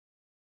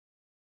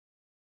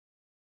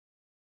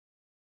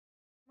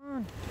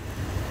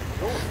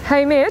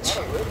Hey Mitch,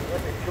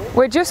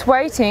 we're just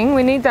waiting.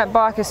 We need that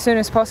bike as soon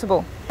as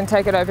possible and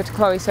take it over to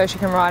Chloe so she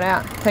can ride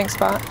out. Thanks,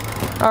 Bart.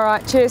 All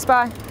right, cheers,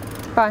 bye.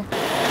 Bye.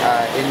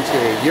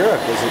 Into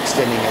Europe is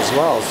extending as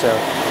well, so...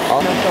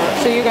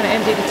 So you're going to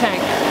empty the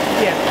tank?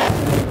 Yeah.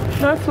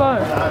 No flow.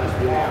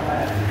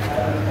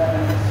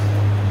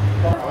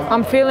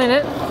 I'm feeling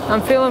it.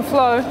 I'm feeling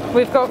flow.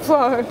 We've got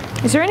flow.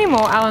 Is there any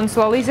more Allen's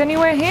lollies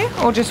anywhere here,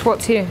 or just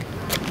what's here?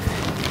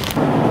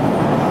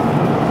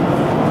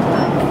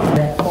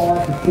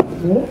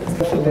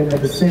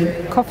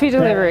 Coffee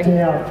delivery.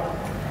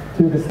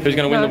 Who's going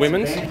to win the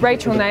women's?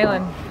 Rachel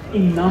Neylan.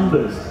 In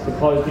numbers to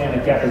close down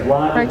a gap as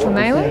large. Rachel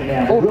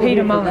Neylan or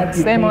Peter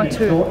Mullins? They're my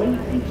two.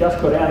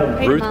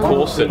 Ruth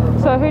Corson.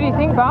 So who do you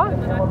think, Bart?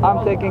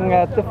 I'm taking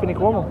Tiffany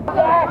Cromwell.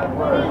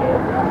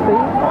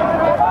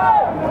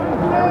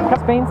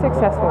 It's been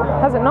successful,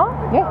 has it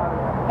not? Yeah.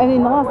 And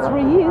in the last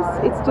 3 years,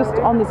 it's just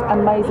on this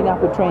amazing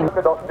upward trend.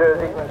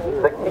 Jersey,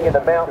 the king of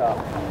the mountain.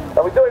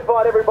 And we do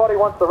invite everybody,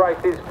 once the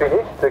race is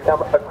finished, to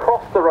come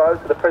across the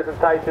road to the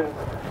presentation,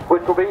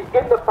 which will be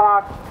in the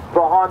park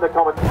behind the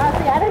commentary.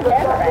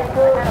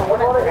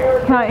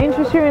 Can I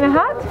interest you in a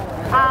hat?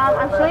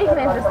 I'm sure you can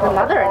interest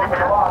another in a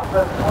hat. Oh,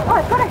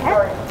 I've got a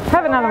hat.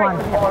 Have another one.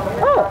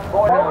 Oh.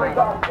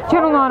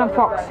 Channel 9 and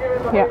Fox.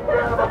 Yeah.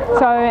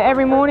 So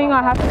every morning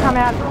I have to come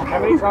out. How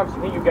many times do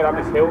you think you get up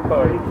this hill,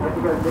 Chloe?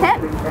 10.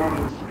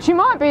 She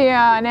might be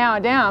an hour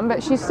down,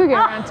 but she's still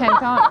getting around 10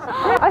 times.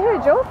 I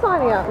heard you're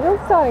signing up. You're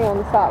starting on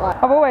the start line.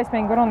 I've always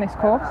been good on this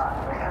course.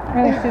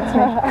 Really suits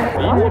me.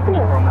 Are you Tiffany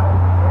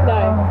Cromwell?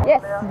 No.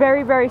 Yes.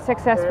 Very, very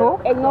successful.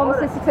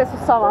 Enormously successful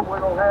summer.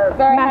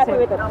 Very happy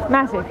with it.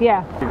 Massive,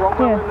 yeah.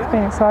 Yeah, it's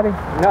been exciting.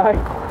 No,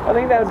 I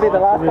think that would be the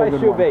last place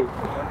she'll be.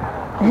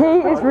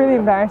 He is really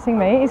embarrassing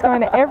me. He's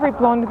going to every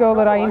blonde girl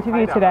that I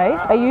interview today.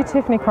 Are you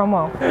Tiffany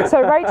Cromwell?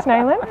 So Rach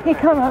Neylan, he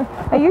come on.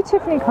 Are you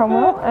Tiffany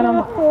Cromwell? And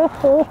I'm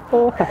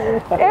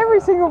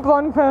every single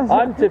blonde person.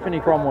 I'm Tiffany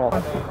Cromwell.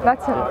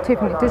 That's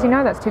Tiffany. Does he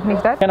know that's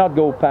Tiffany's dad? Cannot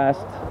go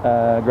past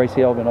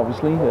Gracie Elgin,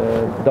 obviously,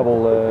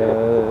 double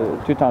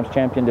 2 times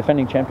champion,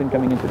 defending champion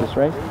coming into this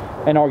race,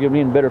 and arguably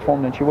in better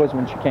form than she was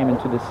when she came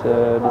into this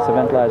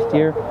event last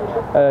year.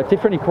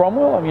 Tiffany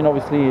Cromwell, I mean,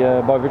 obviously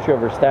by virtue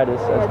of her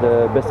status as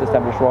the best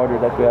established rider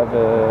that we have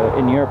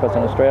in Europe as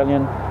an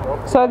Australian.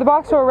 So the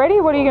bikes are all ready.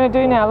 What are you going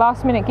to do now?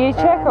 Last minute gear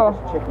check or?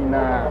 Checking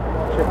the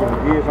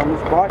gears on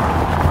this bike.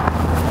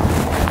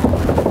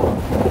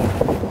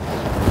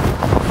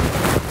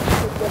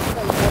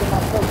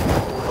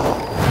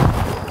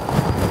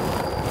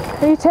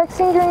 Are you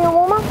texting during your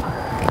warm-up?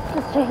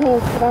 Just checking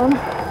Instagram.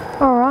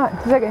 All right.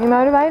 Does that get you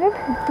motivated?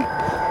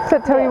 Does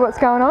that tell you what's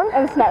going on?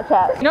 And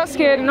Snapchat. You're not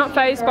scared and not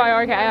fazed by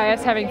Orica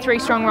AIS having 3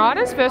 strong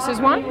riders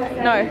versus 1?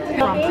 No.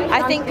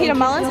 I think Peter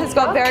Mullins has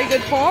got very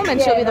good form and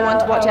she'll be the one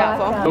to watch out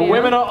for. The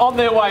women are on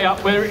their way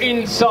up. We're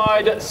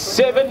inside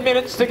 7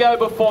 minutes to go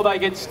before they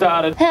get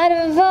started.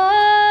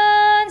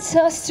 Advance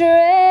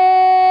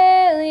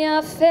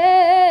Australia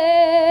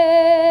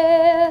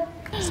Fair.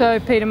 So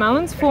Peter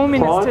Mullins, 4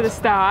 minutes to the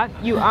start.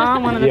 You are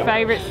one of the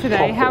favourites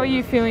today. How are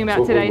you feeling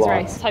about today's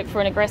race? Hope for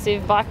an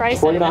aggressive bike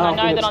race, and I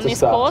know that on this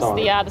course,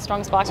 the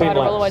strongest bike rider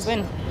will always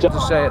win. Just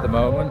to say at the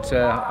moment,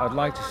 I'd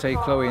like to say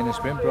Chloe in the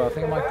sprint, but I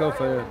think I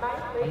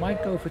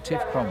might go for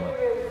Tiff Cromwell.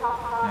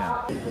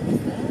 Yeah.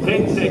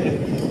 10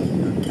 seconds.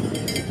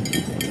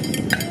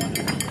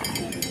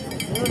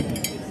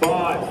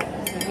 5,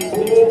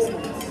 4,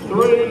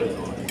 3,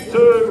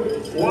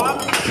 2, 1.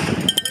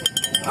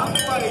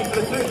 Underway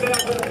for the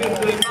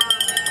 2015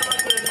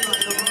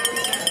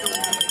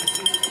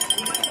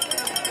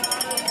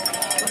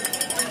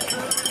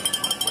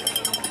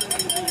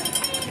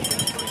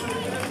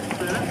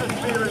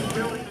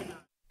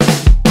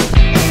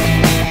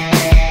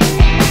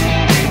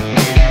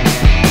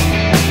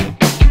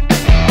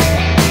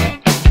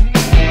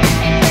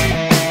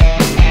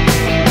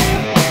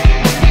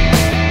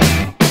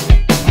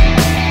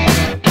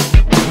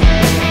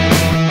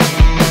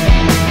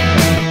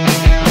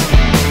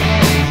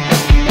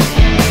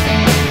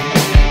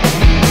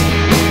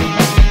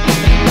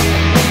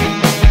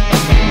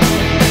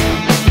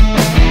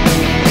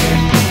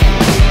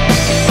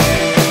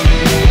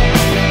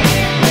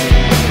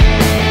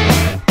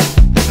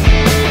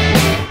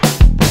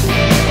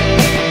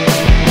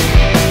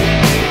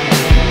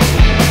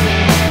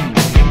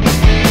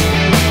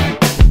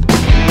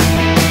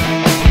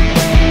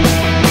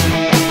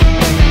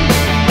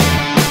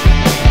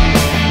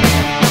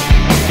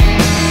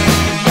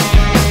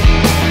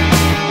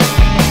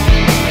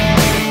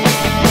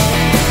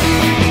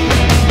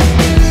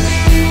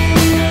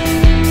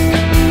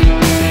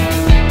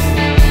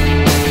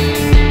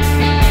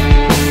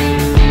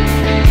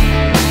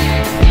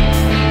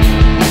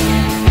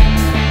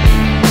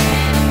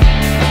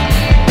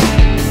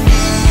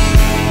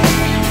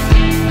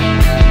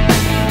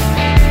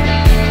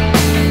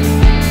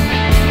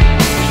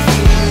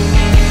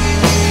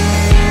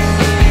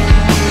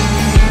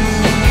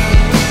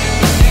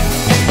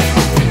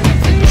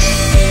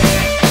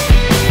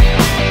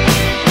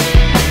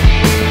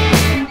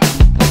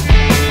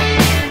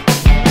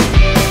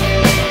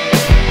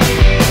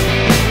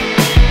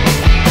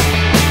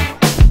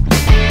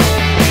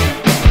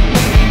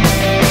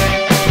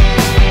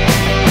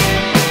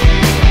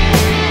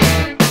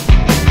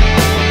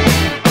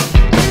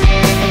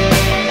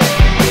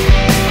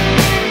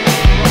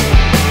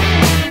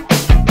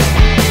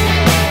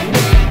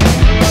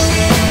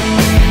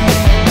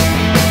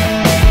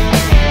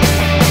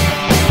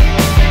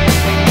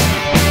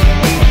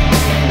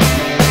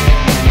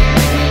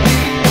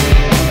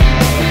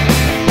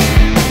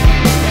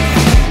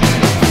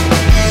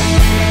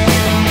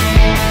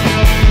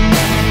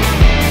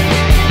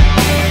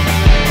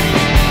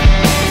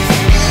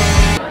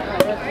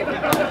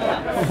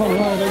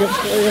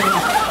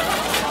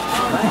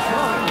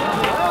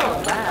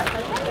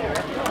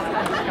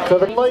 So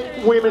the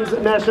Elite Women's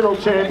National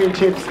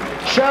Championships,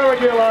 Shara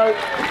Gillow,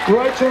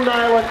 Rachel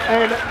Nayland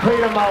and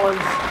Peter Mullins.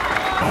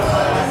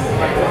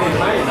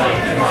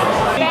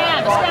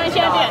 Australian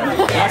champion.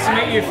 Nice to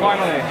meet you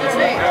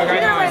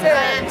finally.